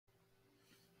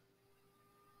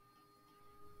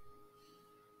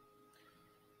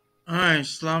Alright,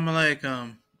 Assalamu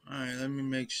alaikum. Alright, let me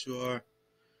make sure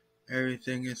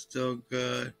everything is still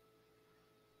good.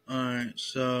 Alright,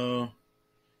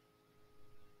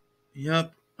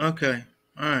 yep, okay.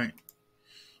 Alright.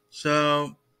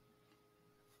 So,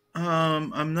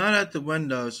 I'm not at the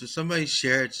window, so somebody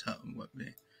shared something with me.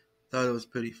 Thought it was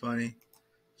pretty funny.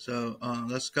 So,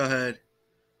 let's go ahead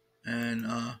and,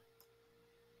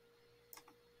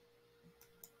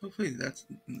 hopefully that's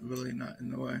really not in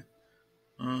the way.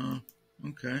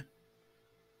 Okay.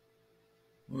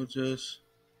 We'll just...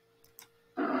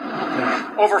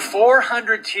 Over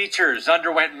 400 teachers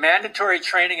underwent mandatory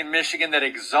training in Michigan that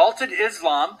exalted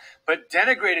Islam but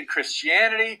denigrated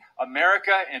Christianity,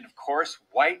 America, and of course,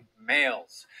 white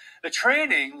males. The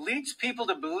training leads people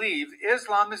to believe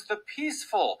Islam is the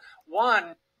peaceful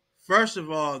one. First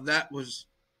of all, that was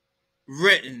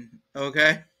written,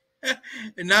 okay?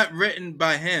 And not written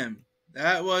by him.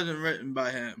 That wasn't written by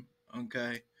him,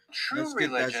 okay? True Let's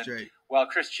religion, get that straight. while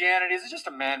Christianity is just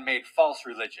a man-made false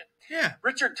religion. Yeah.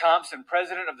 Richard Thompson,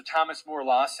 president of the Thomas More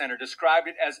Law Center, described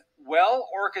it as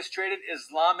well-orchestrated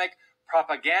Islamic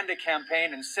propaganda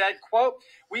campaign and said, quote,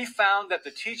 "We found that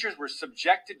the teachers were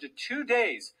subjected to 2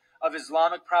 days of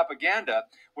Islamic propaganda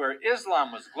where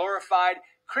Islam was glorified,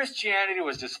 Christianity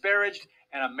was disparaged,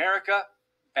 and America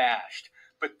bashed."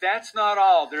 But that's not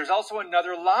all. There's also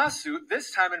another lawsuit,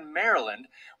 this time in Maryland,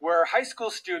 where high school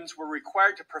students were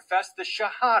required to profess the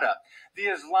Shahada, the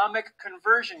Islamic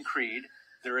conversion creed.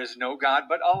 There is no God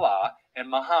but Allah, and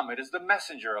Muhammad is the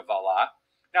messenger of Allah.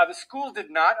 Now, the school did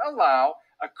not allow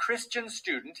a Christian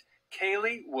student,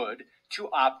 Kaylee Wood, to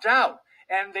opt out,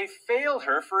 and they failed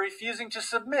her for refusing to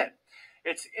submit.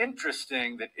 It's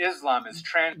interesting that Islam is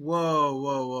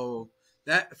Whoa.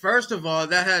 That, first of all,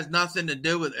 that has nothing to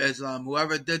do with Islam.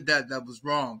 Whoever did that, that was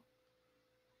wrong.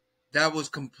 That was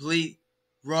complete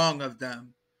wrong of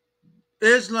them.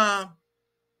 Islam,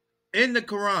 in the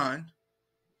Quran,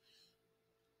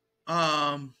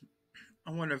 I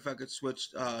wonder if I could switch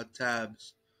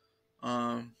tabs.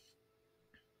 Let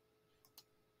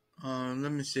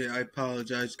me see. I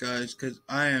apologize, guys, because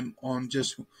I am on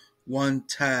just one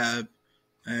tab,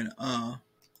 and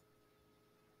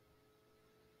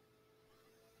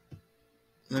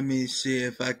let me see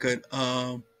if I could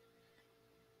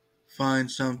find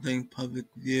something. Public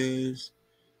views.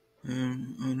 Oh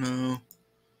no.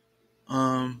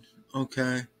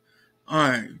 Okay. All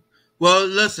right. Well,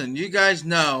 listen. You guys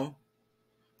know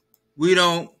we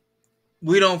don't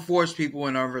force people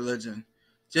in our religion.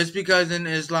 Just because in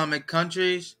Islamic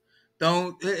countries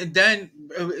then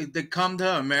they come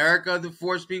to America to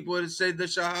force people to say the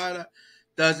Shahada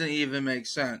doesn't even make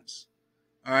sense.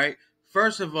 All right.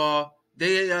 First of all,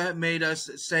 they made us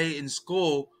say in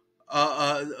school,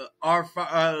 what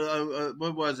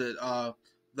was it?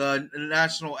 The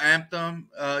national anthem.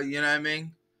 You know what I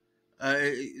mean?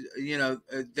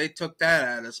 They took that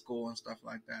out of school and stuff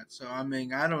like that. So, I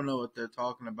mean, I don't know what they're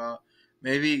talking about.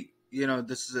 Maybe,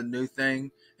 this is a new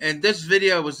thing. And this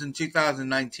video was in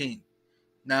 2019.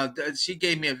 Now, she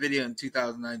gave me a video in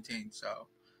 2019, so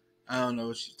I don't know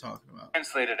what she's talking about.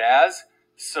 Translated as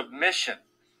submission.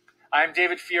 I'm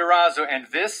David Fiorazzo, and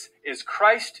this is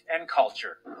Christ and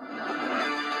Culture.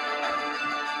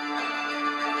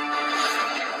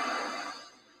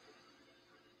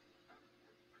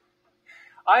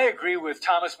 I agree with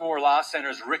Thomas More Law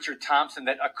Center's Richard Thompson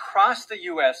that across the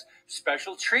U.S.,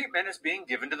 special treatment is being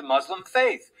given to the Muslim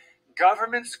faith.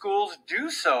 Government schools do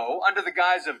so under the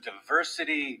guise of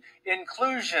diversity,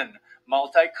 inclusion,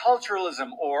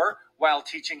 multiculturalism, or while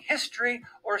teaching history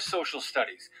or social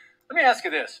studies. Let me ask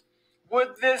you this.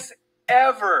 Would this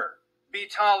ever be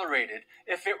tolerated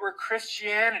if it were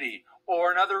Christianity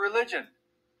or another religion?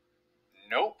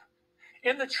 Nope.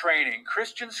 In the training,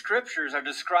 Christian scriptures are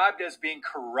described as being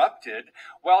corrupted,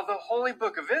 while the holy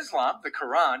book of Islam, the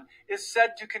Quran, is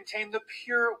said to contain the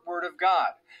pure word of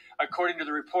God. According to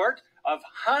the report of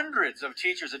hundreds of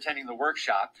teachers attending the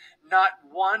workshop, not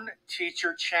one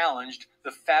teacher challenged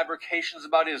the fabrications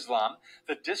about Islam,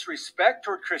 the disrespect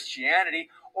toward Christianity,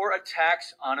 or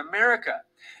attacks on America.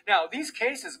 Now, these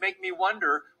cases make me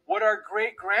wonder what our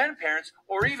great-grandparents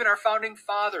or even our founding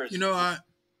fathers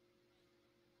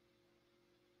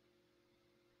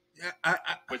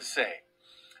would say.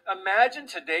 Imagine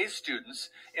today's students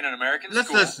in an American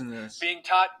school being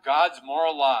taught God's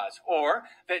moral laws, or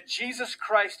that Jesus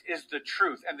Christ is the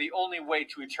truth and the only way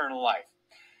to eternal life.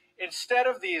 Instead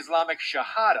of the Islamic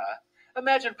Shahada,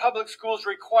 imagine public schools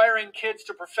requiring kids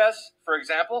to profess, for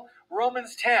example,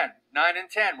 Romans 10, 9 and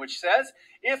 10, which says,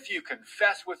 if you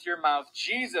confess with your mouth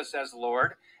Jesus as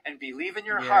Lord and believe in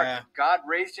your heart that God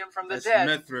raised him from the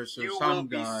dead, you will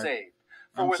be saved.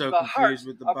 For with the heart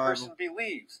a person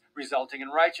believes, resulting in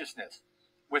righteousness.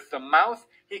 With the mouth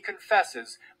he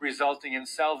confesses, resulting in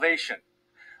salvation.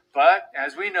 But,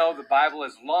 as we know, the Bible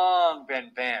has long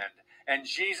been banned, and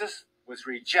Jesus was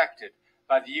rejected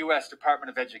by the U.S. Department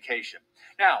of Education.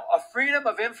 Now, a Freedom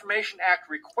of Information Act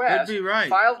request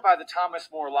filed by the Thomas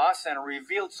More Law Center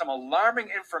revealed some alarming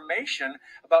information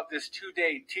about this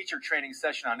 2-day teacher training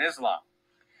session on Islam.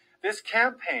 This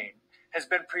campaign has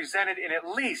been presented in at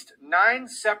least 9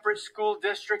 separate school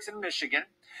districts in Michigan,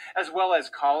 as well as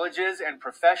colleges and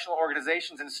professional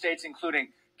organizations in states including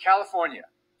California,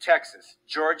 Texas,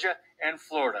 Georgia, and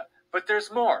Florida. But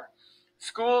there's more.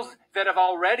 Schools that have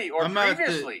already or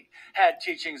previously had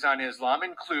teachings on Islam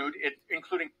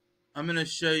including... I'm going to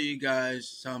show you guys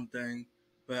something,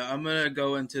 but I'm going to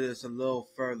go into this a little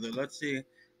further. Let's see.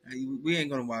 We ain't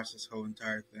going to watch this whole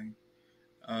entire thing.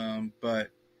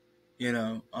 But,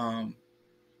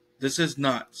 this is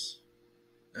nuts,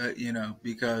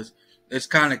 because it's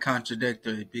kind of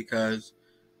contradictory, because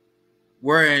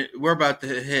we're about to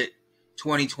hit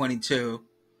 2022.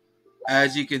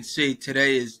 As you can see,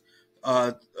 today is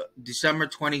December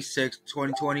 26th,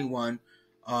 2021,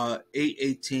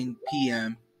 8:18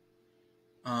 p.m.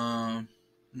 Let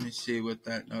me see what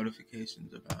that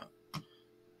notification's about.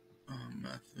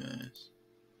 Methods.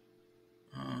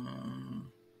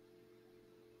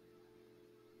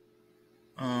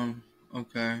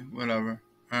 Okay, whatever.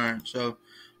 All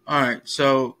right,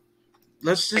 so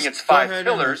let's just it's 5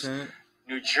 pillars.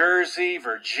 New Jersey,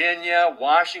 Virginia,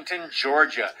 Washington,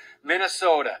 Georgia,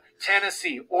 Minnesota,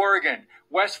 Tennessee, Oregon,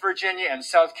 West Virginia, and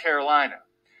South Carolina.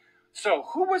 So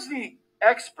who was the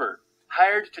expert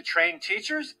hired to train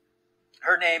teachers?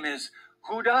 Her name is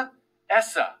Huda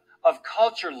Essa of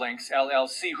Culture Links,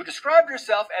 LLC, who described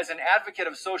herself as an advocate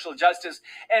of social justice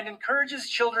and encourages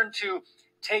children to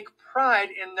take pride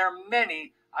in their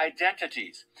many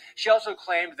identities. She also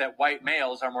claimed that white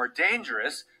males are more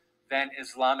dangerous than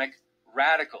Islamic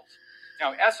radicals.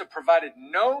 Now, Essa provided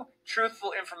no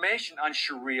truthful information on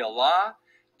Sharia law,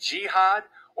 jihad,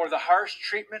 or the harsh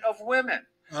treatment of women.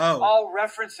 All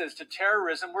references to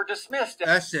terrorism were dismissed.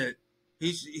 That's it.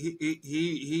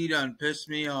 He done pissed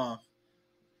me off.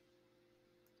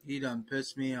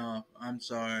 I'm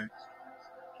sorry.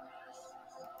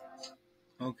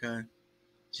 Okay.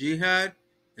 Jihad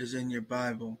is in your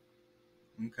Bible.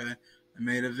 Okay. I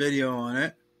made a video on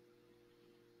it.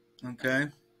 Okay.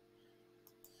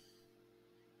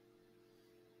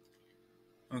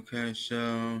 Okay,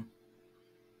 so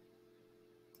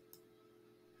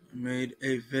I made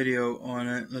a video on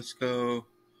it. Let's go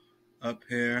up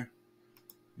here.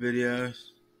 Videos.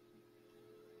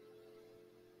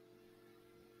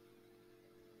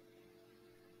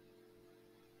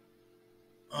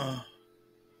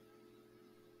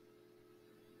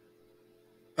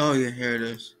 Oh yeah, here it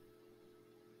is.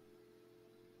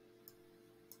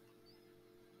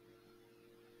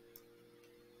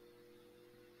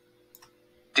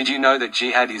 Did you know that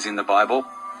jihad is in the Bible?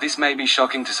 This may be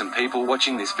shocking to some people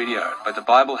watching this video, but the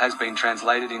Bible has been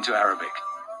translated into Arabic.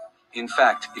 In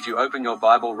fact, if you open your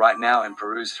Bible right now and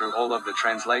peruse through all of the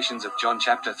translations of John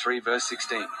chapter 3 verse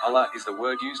 16, Allah is the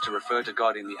word used to refer to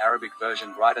God in the Arabic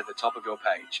version right at the top of your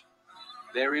page.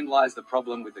 Therein lies the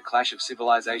problem with the clash of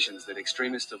civilizations that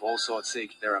extremists of all sorts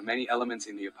seek. There are many elements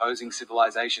in the opposing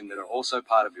civilization that are also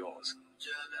part of yours.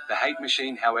 The hate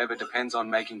machine, however, depends on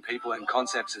making people and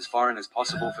concepts as foreign as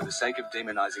possible for the sake of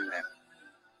demonizing them.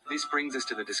 This brings us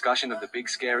to the discussion of the big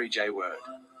scary J word.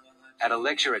 At a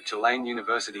lecture at Tulane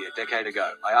University a decade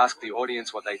ago, I asked the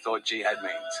audience what they thought jihad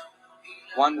means.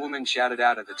 One woman shouted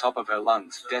out at the top of her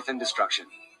lungs, "Death and destruction."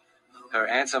 Her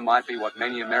answer might be what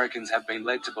many Americans have been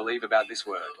led to believe about this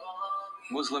word.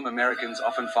 Muslim Americans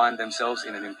often find themselves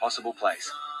in an impossible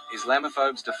place.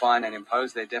 Islamophobes define and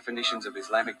impose their definitions of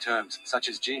Islamic terms, such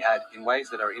as jihad, in ways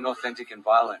that are inauthentic and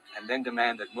violent, and then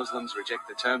demand that Muslims reject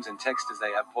the terms and text as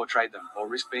they have portrayed them, or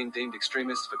risk being deemed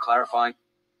extremists for clarifying.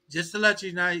 Just to let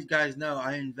you guys know,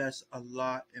 I invest a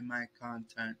lot in my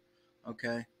content,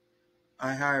 okay?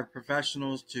 I hire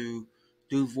professionals to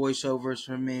do voiceovers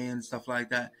for me and stuff like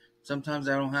that. Sometimes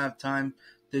I don't have time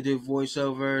to do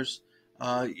voiceovers,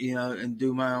 and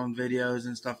do my own videos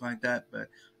and stuff like that, but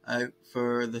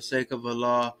for the sake of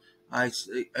Allah, I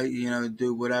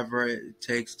do whatever it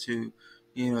takes to,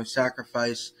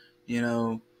 sacrifice,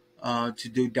 to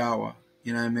do dawah.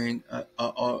 You know what I mean?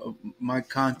 My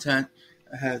content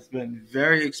has been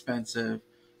very expensive.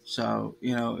 So,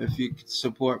 if you could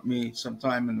support me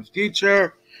sometime in the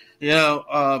future,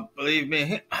 believe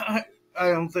me, I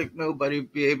don't think nobody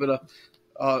would be able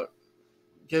to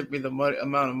give me the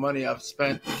amount of money I've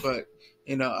spent. But,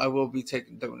 I will be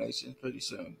taking donations pretty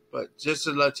soon. But just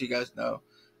to let you guys know,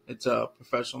 it's a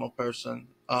professional person,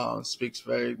 speaks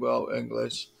very well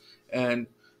English, and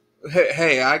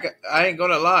hey, I ain't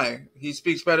gonna lie, he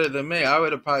speaks better than me. I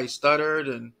would have probably stuttered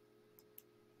and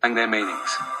their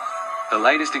meanings. The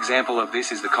latest example of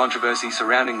this is the controversy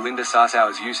surrounding Linda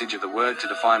Sarsauer's usage of the word to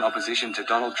define opposition to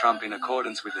Donald Trump in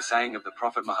accordance with the saying of the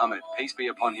Prophet Muhammad, peace be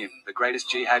upon him, the greatest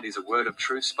jihad is a word of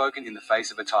truth spoken in the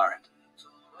face of a tyrant.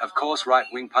 Of course,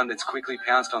 right-wing pundits quickly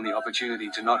pounced on the opportunity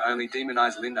to not only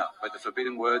demonize Linda, but the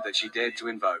forbidden word that she dared to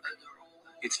invoke.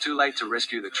 It's too late to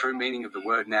rescue the true meaning of the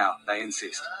word now, they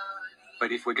insist.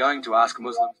 But if we're going to ask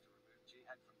Muslims to remove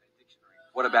jihad from their dictionary,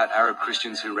 what about Arab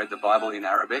Christians who read the Bible in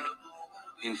Arabic?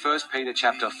 In 1 Peter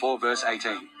chapter 4 verse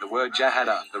 18, the word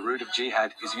jahada, the root of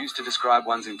jihad, is used to describe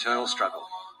one's internal struggle.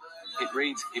 It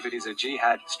reads, if it is a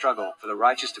jihad, struggle, for the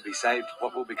righteous to be saved,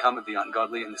 what will become of the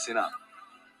ungodly and the sinner?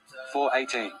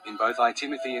 4:18, in both I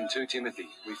Timothy and 2 Timothy,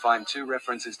 we find two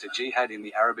references to jihad in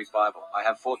the Arabic Bible. I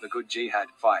have fought the good jihad,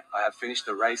 fight, I have finished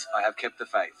the race, I have kept the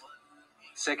faith.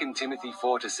 2 Timothy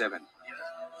 4:7.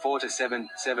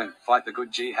 4:7, fight the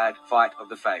good jihad, fight of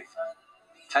the faith.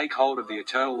 Take hold of the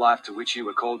eternal life to which you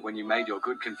were called when you made your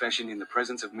good confession in the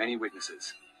presence of many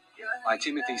witnesses. I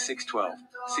Timothy 6:12.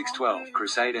 6:12,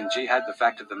 crusade and jihad. The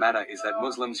fact of the matter is that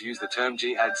Muslims use the term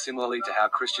jihad similarly to how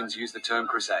Christians use the term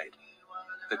crusade.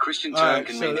 The Christian term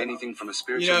can mean anything from a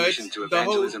spiritual mission to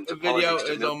evangelism to politics.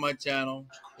 The video is on my channel.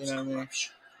 You know what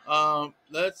I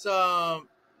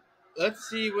mean? Let's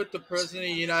see what the President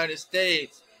of the United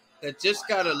States that just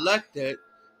got elected,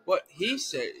 what he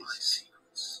says.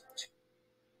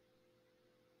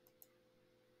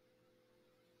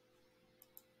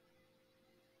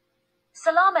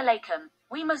 Salam alaikum.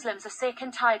 We Muslims are sick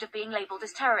and tired of being labeled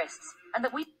as terrorists, and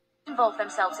that we involve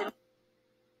themselves in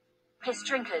piss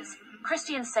drinkers.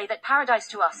 Christians say that paradise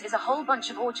to us is a whole bunch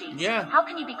of orgies. Yeah. How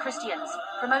can you be Christians?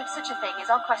 Promote such a thing is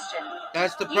our question.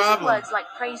 That's the Using problem. words like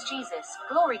praise Jesus,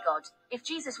 glory God. If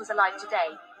Jesus was alive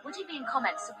today, would he be in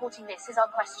comments supporting this is our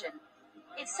question.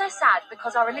 It's so sad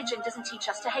because our religion doesn't teach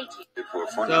us to hate you.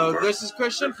 So this is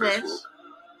Christian Prince.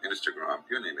 Instagram,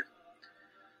 you name it.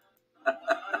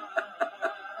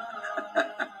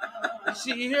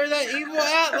 See, you hear that evil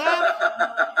out laugh?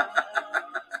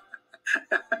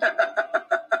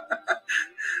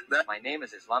 My name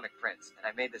is Islamic Prince, and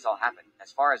I made this all happen,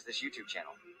 as far as this YouTube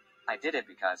channel. I did it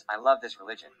because I love this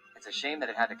religion. It's a shame that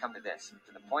it had to come to this,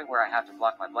 to the point where I have to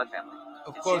block my blood family.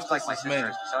 Of It course, seems like this my is sister me.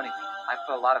 is disowning me. I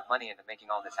put a lot of money into making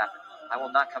all this happen. I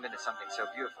will not come into something so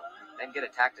beautiful, then get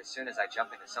attacked as soon as I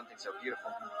jump into something so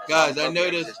beautiful. Guys, I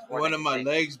noticed one of my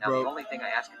legs now, broke. the only thing I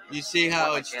ask of You see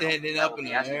how it's channel, standing I up will in be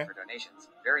the asking air? for donations,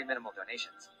 very minimal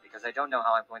donations, because I don't know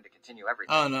how I'm going to continue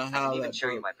everything. I don't know I how can even that show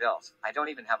you broke. my bills. I don't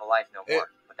even have a life no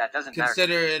more, but that doesn't matter.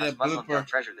 Consider it a Us Muslims blooper. don't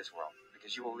treasure this world,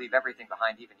 because you will leave everything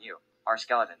behind, even you, our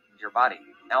skeleton, your body.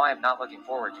 Now I am not looking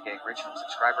forward to getting rich from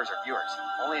subscribers or viewers,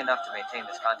 only enough to maintain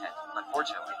this content.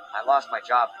 Unfortunately, I lost my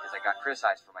job because I got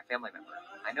criticized for my family member.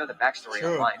 I know the backstory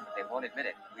Sure. online, but they won't admit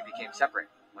it. We became separate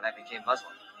when I became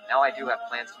Muslim. Now I do have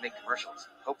plans to make commercials.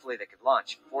 Hopefully they could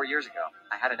launch. 4 years ago,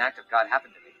 I had an act of God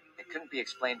happen to me. It couldn't be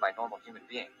explained by normal human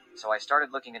being. So I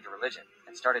started looking into religion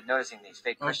and started noticing these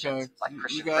fake Christians, like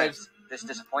Christian Prince. This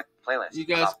disappointing playlist. You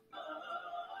guys,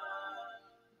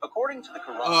 According to the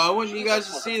Quran, I want you guys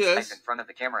to Jesus was see Life this. in front of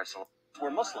the camera, so were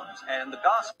Muslims and the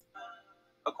gospel.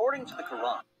 According to the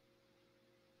Quran,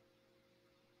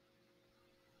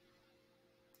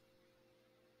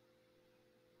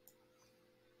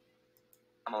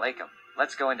 alaikum.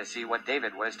 Let's go in to see what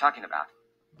David was talking about.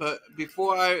 But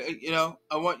before I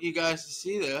want you guys to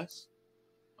see this.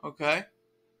 Okay?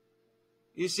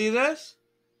 You see this?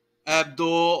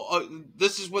 Abdul,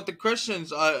 this is what the Christians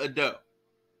do.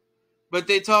 But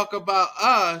they talk about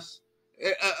us,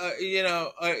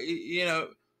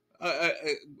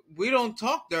 we don't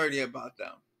talk dirty about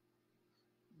them.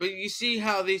 But you see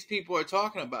how these people are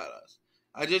talking about us.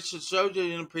 I just showed you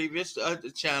in the previous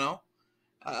channel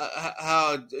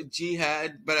how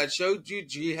jihad, but I showed you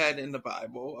jihad in the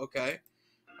Bible, okay?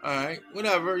 All right,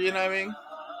 whatever, you know what I mean?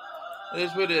 It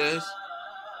is what it is.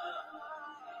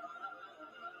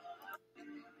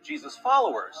 Jesus'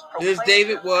 followers Here's proclaim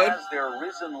David him Wood. as their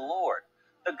risen Lord.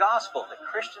 The gospel that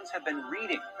Christians have been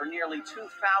reading for nearly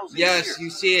 2,000 Yes, years you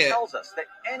see it. tells us that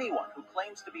anyone who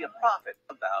claims to be a prophet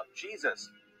about Jesus.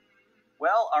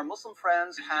 Well, our Muslim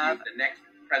friends have the next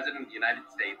president of the United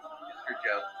States, Mr.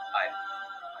 Joe Biden.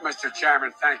 Mr.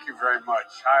 Chairman, thank you very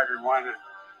much. Hi, everyone,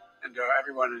 and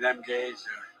everyone at MGAGE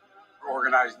for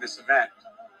organizing this event.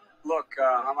 Look,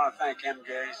 I want to thank MGAGE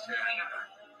and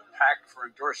the PAC for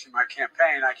endorsing my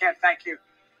campaign. I can't thank you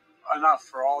enough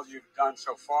for all you've done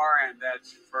so far, and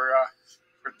that's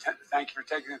thank you for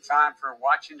taking the time for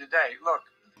watching today. Look,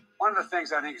 one of the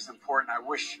things I think is important, I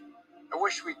wish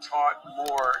we taught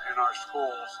more in our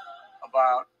schools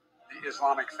about the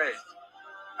Islamic faith.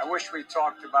 I wish we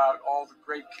talked about all the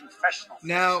great confessional faiths.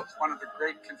 Now, it's one of the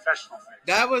great confessional faiths.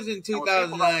 That was in 2019. What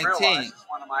people don't realize, is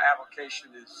one of my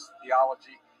avocation is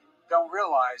theology, don't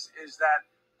realize is that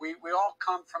we all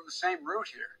come from the same root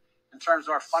here in terms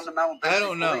of our fundamental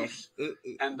basic beliefs.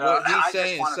 And what he's I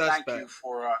saying just want to suspect. thank you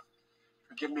for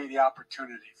giving me the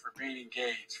opportunity, for being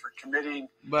engaged, for committing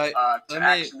to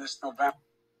action this November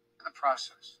in the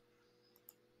process.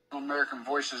 American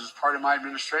Voices is part of my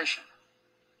administration.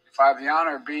 If I have the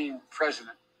honor of being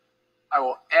president, I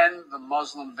will end the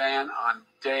Muslim ban on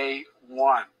day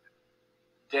one.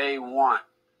 Day one.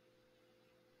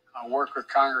 I'll work with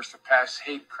Congress to pass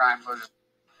hate crime legislation.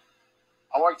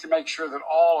 I like to make sure that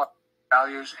all our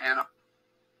values and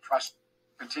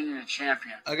continue to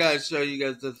champion. I gotta show you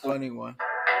guys the funny one.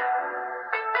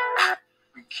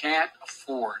 We can't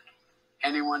afford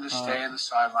anyone to stay in the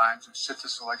sidelines and sit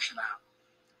this election out.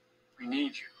 We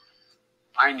need you.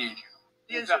 I need you.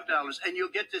 Millions of dollars, and you'll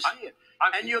get to see it.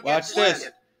 And you'll Watch get to this. see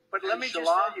it. But let me just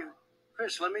tell you,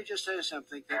 Chris, let me just say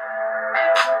something.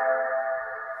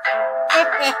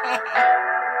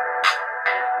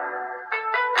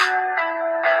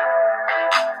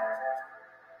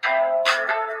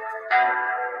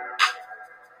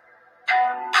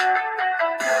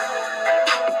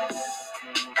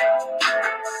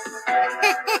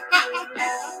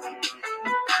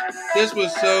 This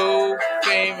was so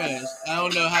famous. I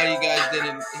don't know how you guys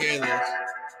didn't hear this.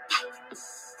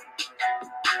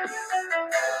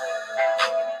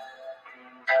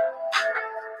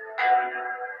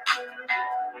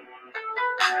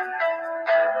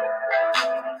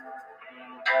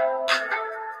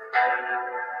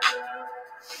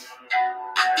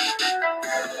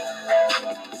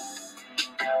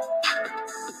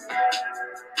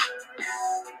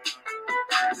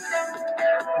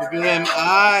 Look at them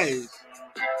eyes.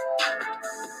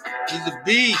 He's a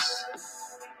beast.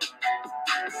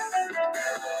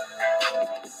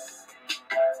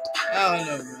 I don't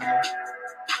know, man.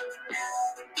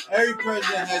 Every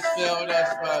president has failed us,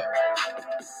 but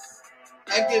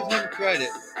I give him credit.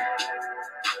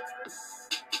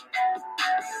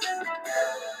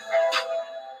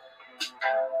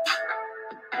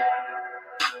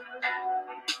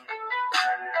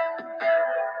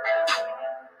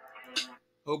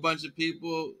 Whole bunch of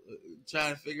people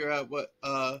trying to figure out what,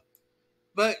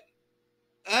 but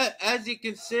as you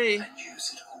can see,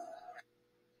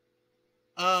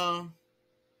 I'll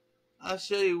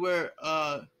show you where,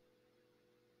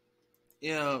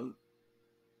 you know,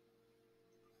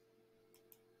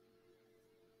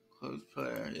 close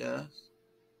player, yes.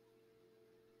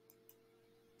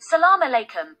 Salam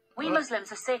alaikum. We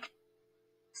Muslims are sick.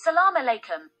 Salam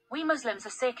alaikum. We Muslims are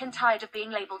sick and tired of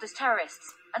being labeled as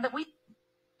terrorists, and that we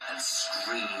and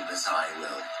scream as I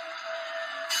will.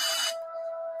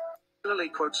 Similarly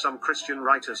quote some Christian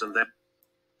writers and their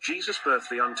Jesus Birth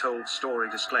the Untold Story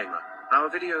disclaimer. Our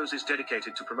videos is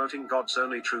dedicated to promoting God's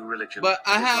only true religion. But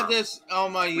I have Islam. this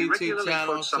on my YouTube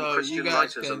channel, some so Christian you guys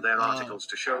writers can, and their articles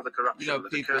to show the corruption that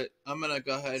peep occurred. it. I'm gonna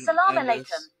go ahead and Salam end alaikum.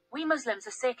 this. We Muslims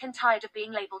are sick and tired of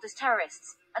being labeled as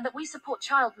terrorists, and that we support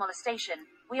child molestation.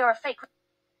 We are a fake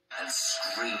and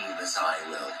scream as I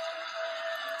will.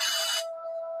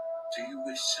 Do you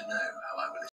wish to know how I will